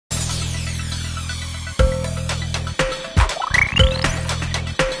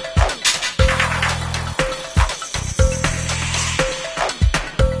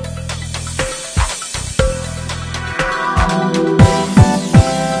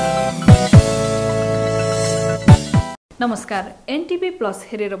नमस्कार। एनटीभी प्लस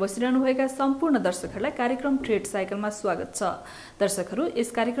हेरेर बसिरहनुभएका सम्पूर्ण दर्शकहरूलाई कार्यक्रम ट्रेड साइकलमा स्वागत छ। दर्शकहरू, यस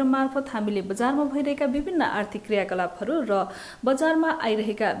कार्यक्रम मार्फत हामीले बजारमा भइरहेका विभिन्न आर्थिक क्रियाकलापहरू र बजारमा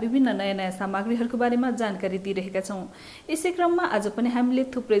आइरहेका विभिन्न नयाँ नयाँ सामग्रीहरूको बारेमा जानकारी दिइरहेका छौं। यसै क्रममा आज पनि हामीले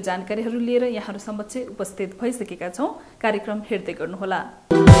थुप्रै जानकारीहरू लिएर यहाँहरू समक्ष उपस्थित भइसकेका छौं। कार्यक्रम हेर्दै गर्नुहोला।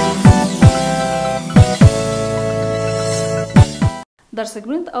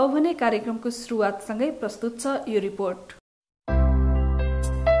 दर्शकवृन्द, अब भने कार्यक्रमको सुरुवातसँगै प्रस्तुत छ यो रिपोर्ट।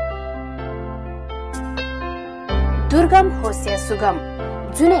 दुर्गम होस् या सुगम,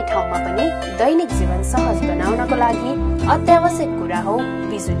 जुनै ठाउँमा पनि दैनिक जीवन सहज बनाउनको लागि अत्यावश्यक कुरा हो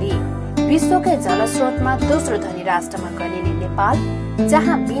बिजुली। विश्वकै जलस्रोतमा दोस्रो धनी राष्ट्रमा गनिने नेपाल,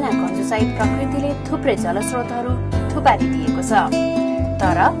 जहाँ बिना कन्जुसाई प्रकृतिले थुप्रै जलस्रोतहरू थुपारिदिएको छ,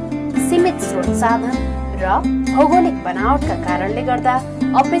 तर सीमित स्रोत साधन र भौगोलिक बनावटका कारणले गर्दा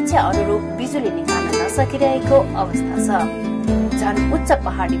अपेक्षा अनुरूप बिजुली निकाल्न नसकिरहेको अवस्था छ। झन् उच्च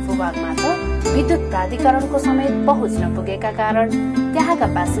पहाडी भूभागमा त विद्युत प्राधिकरणको समेत पहुँच नपुगेका कारण त्यहाँका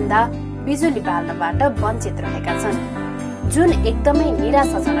बासिन्दा बिजुली बाल्नबाट वञ्चित रहेका छन्, जुन एकदमै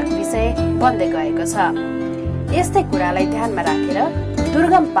निराशाजनक विषय बन्दै गएको छ। यस्तै कुरालाई ध्यानमा राखेर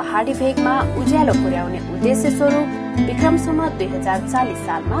दुर्गम पहाडी भेगमा उज्यालो पुर्याउने उद्देश्य स्वरूप विक्रमसम्म 2040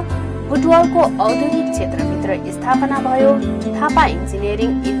 सालमा बुटवलको औद्योगिक क्षेत्रभित्र स्थापना भयो थापा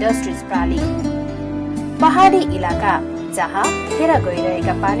इन्जिनियरिङ इन्डस्ट्रिज प्राली। पहाडी इलाका जहाँ खेर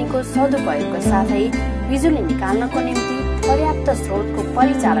गइरहेका पानीको सदुपयोगको साथै बिजुली निकाल्नको निम्ति पर्याप्त स्रोतको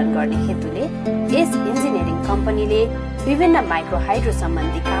परिचालन गर्ने हेतुले यस इन्जिनियरिङ कम्पनीले विभिन्न माइक्रो हाइड्रो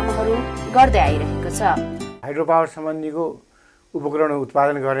सम्बन्धी कामहरू गर्दै आइरहेको छ। हाइड्रो पावर सम्बन्धीको उपकरण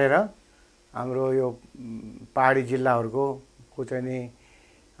उत्पादन गरेर हाम्रो यो पहाडी जिल्लाहरूको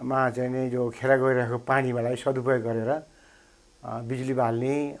चाहिँ जो खेर गइरहेको पानीलाई सदुपयोग गरेर बिजुली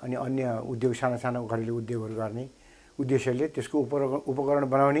बाल्ने अनि अन्य उद्योग साना साना घरेलु उद्योगहरू गर्ने उद्देश्यले त्यसको उपकरण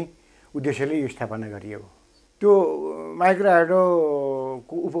बनाउने उद्देश्यले यो स्थापना गरियो। त्यो माइक्रो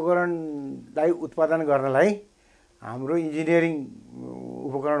हाइड्रोको उपकरणलाई उत्पादन गर्नलाई हाम्रो इन्जिनियरिङ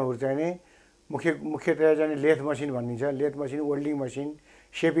उपकरणहरू चाहिने मुख्यतया चाहिँ लेथ मसिन भनिन्छ। Lathe machine, welding machine,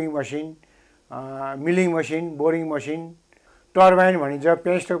 सेपिङ machine, मिलिङ machine, boring machine, turbine भनिन्छ,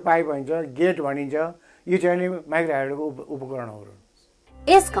 पेन्स्टोक पाइप भनिन्छ, गेट भनिन्छ। यो चाहिँ माइक्रो हाइड्रोको उपकरणहरू।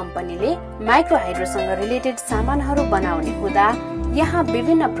 यस कम्पनीले माइक्रो हाइड्रोसँग रिलेटेड सामानहरू बनाउने हुँदा यहाँ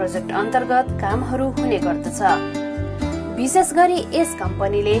विभिन्न प्रोजेक्ट अन्तर्गत कामहरू हुने गर्दछ। विशेष गरी यस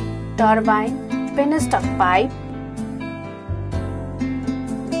कम्पनीले टर्बाइन, पेन्स्टोक पाइप,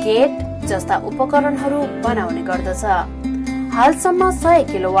 गेट जस्ता उपकरणहरू बनाउने गर्दछ। हालसम्म 100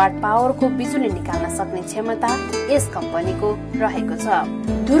 किलोवाट पावरको बिजुली निकाल्न सक्ने क्षमता यस कम्पनीको रहेको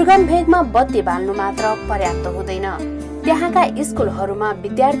छ। दुर्गम भेगमा बत्ती बाल्नु मात्र पर्याप्त हुँदैन। त्यहाँका स्कुलहरूमा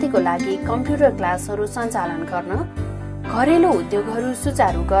विद्यार्थीको लागि कम्प्युटर क्लासहरू सञ्चालन गर्न, घरेलु उद्योगहरू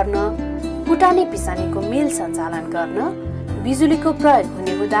सुचारू गर्न, कुटानी पिसानीको मिल सञ्चालन गर्न बिजुलीको प्रयोग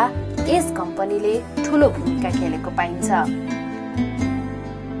हुने हुँदा यस कम्पनीले ठूलो भूमिका खेलेको पाइन्छ।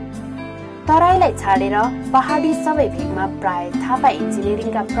 तराईलाई छाडेर पहाडी सबै भेगमा प्राय थापा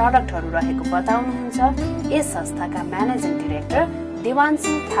इन्जिनियरिङका प्रडक्टहरू रहेको बताउनुहुन्छ यस संस्थाका म्यानेजिङ डाइरेक्टर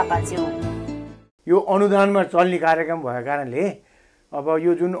देवानसिंह थापाज्यू। यो अनुदानमा चल्ने कार्यक्रम भएको कारणले अब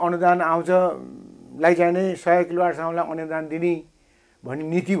यो जुन अनुदान आउँछलाई चाहिँ नै 100 किलोवाटसम्मलाई अनुदान दिने भन्ने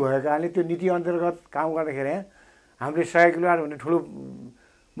नीति भएको कारणले त्यो नीति अन्तर्गत काम गर्दाखेरि हामीले 100 किलोवाट भन्ने ठुलो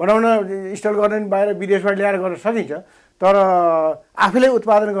बनाउन इन्स्टल गर्न बाहिर विदेशबाट ल्याएर गर्न सकिन्छ, तर आफैले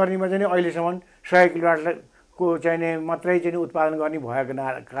उत्पादन गर्नेमा चाहिँ अहिलेसम्म 100 किलोवाटको चाहिँ मात्रै चाहिँ उत्पादन गर्ने भएको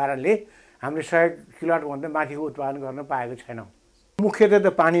कारणले हामीले 100 किलोवाट भन्दा माथिको उत्पादन गर्न पाएको छैनौँ। मुख्यतः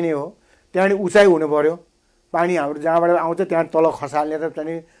त पानी नै हो। त्यहाँदेखि उचाइ हुनु पर्यो। पानी हाम्रो जहाँबाट आउँछ त्यहाँ तल खसाल्ने र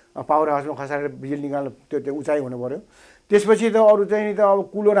चाहिँ पावर हाउसमा खसालेर बिजुली निकाल्नु त्यो उचाइ हुनु पर्यो। त्यसपछि त अरू चाहिँ त अब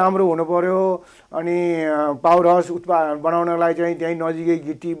कुलो राम्रो हुनु पर्यो। अनि पावर हाउस बनाउनलाई चाहिँ त्यहीँ नजिकै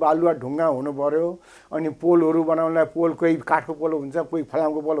गिटी बालुवा ढुङ्गा हुनु पर्यो। अनि पोलहरू बनाउनलाई पोल कोही काठको पोल हुन्छ, कोही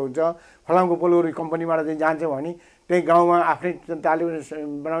फलामको पोल हुन्छ। फलामको पोलहरू कम्पनीबाट चाहिँ जान्छ भने त्यही गाउँमा आफ्नै तालु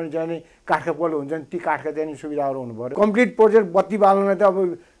बनाउने चाहिँ काठका पोल हुन्छन्, ती काठका चाहिँ सुविधाहरू हुनु पर्यो। कम्प्लिट प्रोजेक्ट बत्ती बाल्नलाई त अब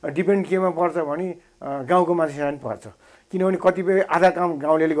डिपेन्ड केमा पर्छ भने गाउँको मान्छेसँग पर्छ, किनभने कतिपय आधा काम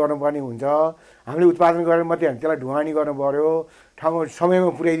गाउँले गर्नुपर्ने हुन्छ। हामीले उत्पादन गरेर मात्रै त्यसलाई ढुवानी गर्नु पर्यो, ठाउँमा समयमा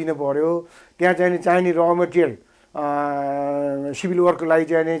पुर्याइदिनु पर्यो। त्यहाँ चाहिने र मेटेरियल सिभिल वर्कको लागि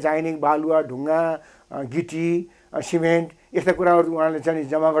चाहिने बालुवा ढुङ्गा गिटी सिमेन्ट यस्ता कुराहरू उहाँले चाहिँ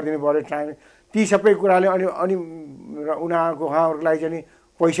जम्मा गरिदिनु पर्यो टाइम। ती सबै कुराले अनि उहाँहरूको लागि चाहिँ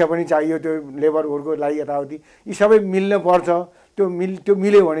पैसा पनि चाहियो, त्यो लेबरहरूको लागि यताउति यी सबै मिल्न पर्छ। त्यो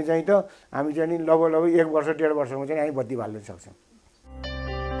मिल्यो भने चाहिँ त हामी चाहिँ लगभग 1 वर्ष 1.5 वर्षमा चाहिँ हामी बत्ती बाल्न सक्छौँ।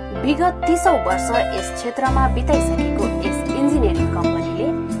 विगत 30औं वर्ष यस क्षेत्रमा बिताइसकेको यस इन्जिनियरिङ कम्पनीले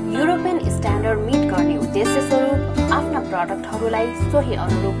युरोपियन स्ट्यान्डर्ड मिट गर्ने उद्देश्य स्वरूप आफ्ना प्रडक्टहरूलाई सोही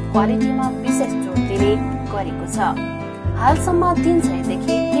अनुरूप क्वालिटीमा विशेष जोड दिने गरेको छ। हालसम्म 300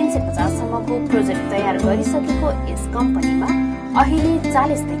 देखि 350 सम्मको प्रोजेक्ट तयार गरिसकेको यस कम्पनीमा अहिले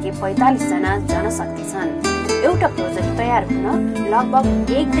 40 देखि 45 जना जनशक्ति छन्। एउटा प्रोजेक्ट तयार हुन लगभग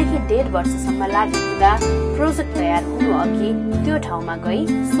 1 देखि 1.5 वर्षसम्म लाग्ने हुँदा प्रोजेक्ट तयार हुनु अघि त्यो ठाउँमा गई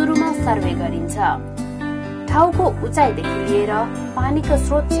सुरुमा सर्वे गरिन्छ। ठाउँको उचाइदेखि लिएर पानीको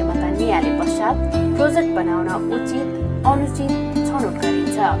स्रोत क्षमता नियाले पश्चात प्रोजेक्ट बनाउन उचित अनुचित छनौट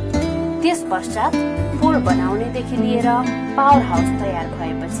गरिन्छ। त्यस पश्चात पोल बनाउनेदेखि लिएर पावर हाउस तयार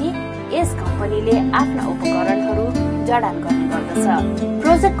भएपछि यस कम्पनीले आफ्ना उपकरणहरू जडान गर्ने गर्दछ।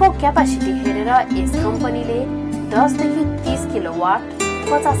 प्रोजेक्टको क्यापासिटी हेरेर यस कम्पनीले 10 देखि 30 किलोवाट,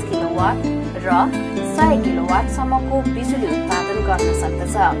 50 किलोवाट र 100 किलोवाट सम्मको बिजुली उत्पादन गर्न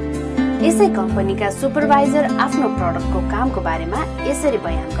सक्दछ। यसै कम्पनीका सुपरभाइजर आफ्नो प्रडक्टको कामको बारेमा यसरी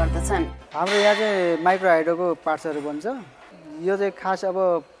बयान गर्दछन्। हाम्रो यहाँ चाहिँ माइक्रो हाइड्रोको पार्ट्सहरू बन्छ। यो चाहिँ खास अब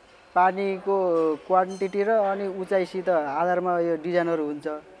पानीको क्वान्टिटी र अनि उचाइसित आधारमा यो डिजाइनहरू हुन्छ।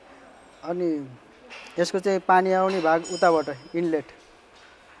 अनि यसको चाहिँ पानी आउने भाग उताबाट इनलेट,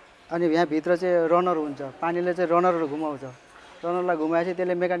 अनि यहाँभित्र चाहिँ रनर हुन्छ। पानीले चाहिँ रनरहरू घुमाउँछ। रनरलाई घुमाएपछि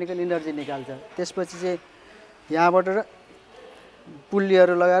त्यसले मेकानिकल इनर्जी निकाल्छ। त्यसपछि चाहिँ यहाँबाट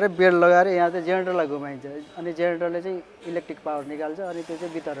पुल्लीहरू लगाएर बेड लगाएर यहाँ चाहिँ जेनेरेटरलाई घुमाइन्छ। अनि जेनेरेटरले चाहिँ इलेक्ट्रिक पावर निकाल्छ अनि त्यो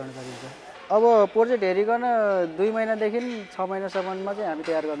चाहिँ वितरण गरिन्छ। अब प्रोजेक्ट हेरिकन 2 महिनादेखि 6 महिनासम्ममा चाहिँ हामी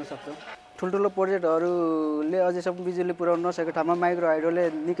तयार गर्न सक्छौँ। ठुल्ठुलो प्रोजेक्टहरूले अझैसम्म बिजुली पुर्याउन नसकेको ठाउँमा माइक्रो हाइड्रोले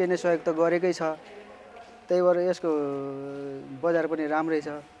निकै नै सहयोग त गरेकै छ। त्यही भएर यसको बजार पनि राम्रै छ।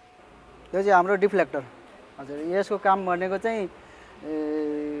 यो चाहिँ हाम्रो डिफ्लेक्टर हजुर। यसको काम भनेको चाहिँ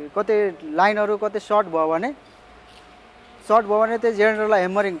कतै लाइनहरू कतै सर्ट भयो भने त्यो जेनेरेटरलाई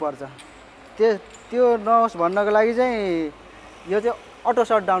हेमरिङ पर्छ। त्यो नहोस् भन्नको लागि चाहिँ यो चाहिँ अटो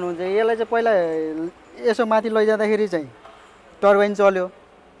सट डाउन हुन्छ। यसलाई चाहिँ पहिला यसो माथि लैजाँदाखेरि चाहिँ टर्बाइन चल्यो,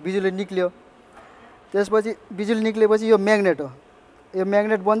 बिजुली निक्ल्यो। त्यसपछि बिजुली निक्लेपछि यो म्याग्नेट हो, यो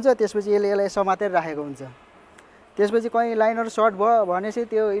म्याग्नेट बन्छ। त्यसपछि यसलाई समातेर राखेको हुन्छ। त्यसपछि कहीँ लाइनहरू सर्ट भयो भनेपछि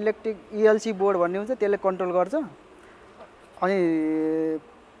त्यो इलेक्ट्रिक ELC बोर्ड भन्ने हुन्छ, त्यसले कन्ट्रोल गर्छ। अनि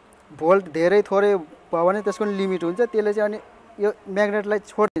भोल्ट धेरै थोरै भयो भने त्यसको लिमिट हुन्छ। त्यसले चाहिँ अनि यो म्याग्नेटलाई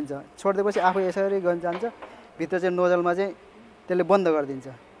छोडिदिन्छ। छोडिदिएपछि आफै यसरी जान्छ भित्र चाहिँ नोजलमा चाहिँ त्यसले बन्द गरिदिन्छ।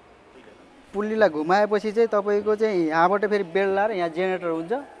 पुल्लीलाई घुमाएपछि चाहिँ तपाईँको चाहिँ यहाँबाट फेरि बेल्ट लाएर यहाँ जेनेरेटर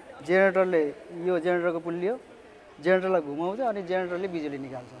हुन्छ। जेनेरेटरले यो जेनेरेटरको पुल्ली हो, जेनेरेटरलाई घुमाउँछ अनि जेनेरेटरले बिजुली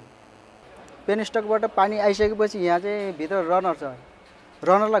निकाल्छ। पेनस्टकबाट पानी आइसकेपछि यहाँ चाहिँ भित्र रनर छ।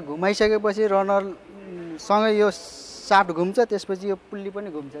 रनरलाई घुमाइसकेपछि रनरसँगै यो साफ्ट घुम्छ। त्यसपछि यो पुल्ली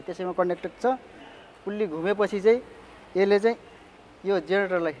पनि घुम्छ, त्यसैमा कनेक्टेड छ। पुल्ली घुमेपछि चाहिँ यसले चाहिँ यो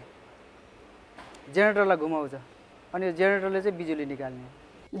जेनेरेटरलाई घुमाउँछ अनि यो जेनेरेटरले चाहिँ बिजुली निकाल्ने।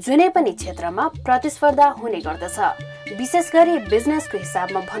 जुनै पनि क्षेत्रमा प्रतिस्पर्धा हुने गर्दछ। विशेष गरी बिजनेसको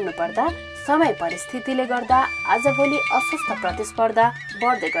हिसाबमा भन्नुपर्दा समय परिस्थितिले गर्दा आजभोलि अस्वस्थ प्रतिस्पर्धा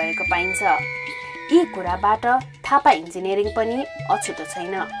बढ्दै गएको पाइन्छ। यी कुराबाट थापा इन्जिनियरिङ पनि अछुतो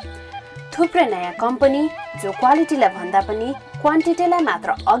छैन। थुप्रै नयाँ कम्पनी जो क्वालिटीलाई भन्दा पनि क्वान्टिटीलाई मात्र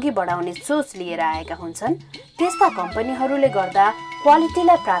अघि बढाउने सोच लिएर आएका हुन्छन्। त्यस्ता कम्पनीहरूले गर्दा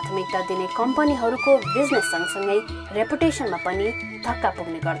क्वालिटीलाई प्राथमिकता दिने कम्पनीहरूको बिजनेस सँगसँगै रेपुटेसनमा पनि धक्का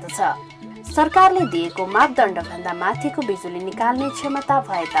पुग्ने गर्दछ। सरकारले दिएको मापदण्ड भन्दा माथिको बिजुली निकाल्ने क्षमता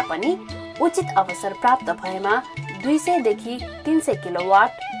भए तापनि उचित अवसर प्राप्त भएमा 200 देखि 300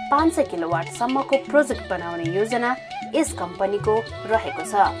 किलोवाट, 500 किलोवाट सम्मको प्रोजेक्ट बनाउने योजना यस कम्पनीको रहेको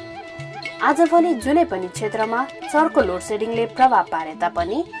छ। आजभोलि जुनै पनि क्षेत्रमा चर्को लोड सेडिङले प्रभाव पारे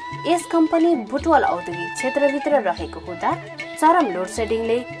तापनि यस कम्पनी बुटवल औद्योगिक क्षेत्रभित्र रहेको हुँदा चरम लोड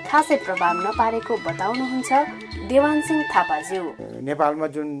सेडिङले खासै प्रभाव नपारेको बताउनुहुन्छ देवानसिंह थापाज्यू। नेपालमा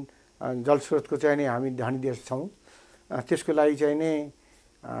जुन जलस्रोतको चाहिँ नि हामी धनी देश छौँ, त्यसको लागि चाहिँ नि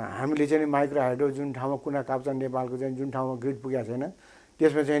हामीले चाहिँ माइक्रो हाइड्रो जुन ठाउँमा कुना काप्चा नेपालको चाहिँ जुन ठाउँमा ग्रिड पुगेको छैन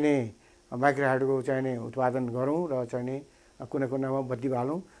त्यसमा चाहिँ नि माइक्रो हाइड्रोको चाहिँ नि उत्पादन गरौँ र चाहिँ नि कुना कुनामा बत्ती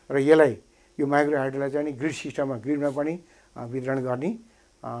बालौँ र यसलाई यो माइक्रो हाइड्रोलाई चाहिँ नि ग्रिड सिस्टममा ग्रिडमा पनि वितरण गर्ने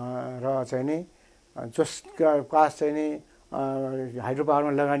र चाहिँ नि जसका पास चाहिँ नि हाइड्रो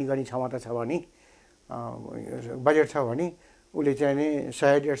पावरमा लगानी गर्ने क्षमता छ भने बजेट छ भने उसले चाहिँ नि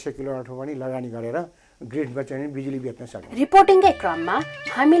 100-150 किलोवाट पनि लगानी गरेर ग्रिडमा चाहिँ बिजुली बेच्न सक्छ। रिपोर्टिङकै क्रममा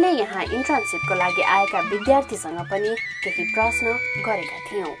हामीले यहाँ इन्टर्नसिपको लागि आएका विद्यार्थीसँग पनि केही प्रश्न गरेका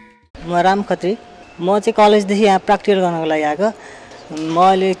थियौँ। म राम खत्री, म चाहिँ कलेजदेखि यहाँ प्र्याक्टिकल गर्नको लागि आएको।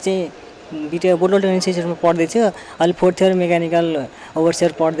 मैले चाहिँ बुटवल इन्स्टिट्युटमा पढ्दैछु। अहिले 4th इयर मेकानिकल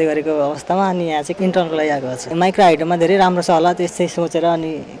ओभरसियर पढ्दै गरेको अवस्थामा अनि यहाँ चाहिँ इन्टर्नको लागि आएको छु। माइक्रो हाइड्रोमा धेरै राम्रो छ होला त्यस्तै सोचेर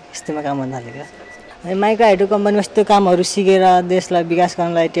अनि यस्तोमा काम गर्न थालेको। माइक्रो हाइड्रो कम्पनीमा यस्तो कामहरू सिकेर देशलाई विकास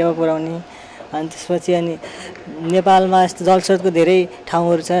गर्नलाई टेवा पुर्याउने अनि त्यसपछि अनि नेपालमा यस्तो जलस्रोतको धेरै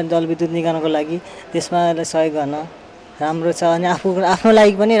ठाउँहरू छ जलविद्युत निकाल्नको लागि त्यसमा सहयोग गर्न राम्रो छ अनि आफ्नो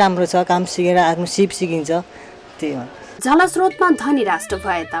लागि पनि राम्रो छ। काम सिकेर आफ्नो सिप सिकिन्छ त्यही हो। जलस्रोतमा धनी राष्ट्र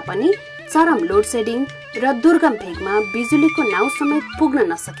भए तापनि चरम लोड सेडिङ र दुर्गम भेगमा बिजुलीको नाउँ समेत पुग्न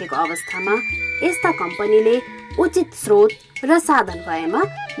नसकेको अवस्थामा यस्ता कम्पनीले उचित स्रोत र साधन भएमा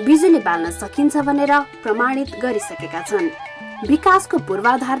बिजुली बाल्न सकिन्छ भनेर प्रमाणित गरिसकेका छन्। विकासको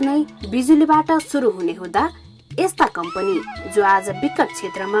पूर्वाधार नै बिजुलीबाट सुरु हुने हुँदा यस्ता कम्पनी जो आज विकट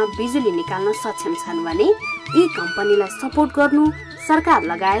क्षेत्रमा बिजुली निकाल्न सक्षम छन् भने यी कम्पनीलाई सपोर्ट गर्नु सरकार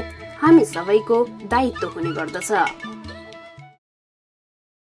लगायत हामी सबैको दायित्व हुने गर्दछ।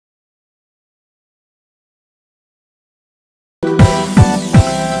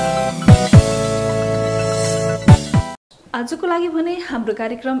 आजको लागि भने हाम्रो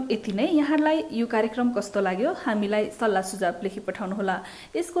कार्यक्रम यति नै। यहाँलाई यो कार्यक्रम कस्तो लाग्यो हामीलाई सल्लाह सुझाव लेखी पठाउनुहोला।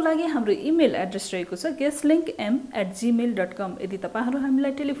 यसको लागि हाम्रो इमेल एड्रेस रहेको छ guestlinkm@gmail.com। यदि तपाईहरु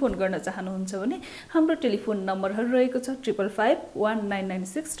हामीलाई टेलिफोन गर्न चाहनुहुन्छ भने हाम्रो टेलिफोन नम्बरहरू रहेको छ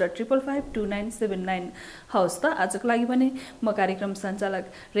 555196 र 552979। हवस् त आजको लागि भने म कार्यक्रम सञ्चालक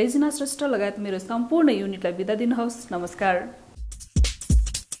रेजिना श्रेष्ठ लगायत मेरो सम्पूर्ण युनिटलाई बिदा दिनुहोस्। नमस्कार।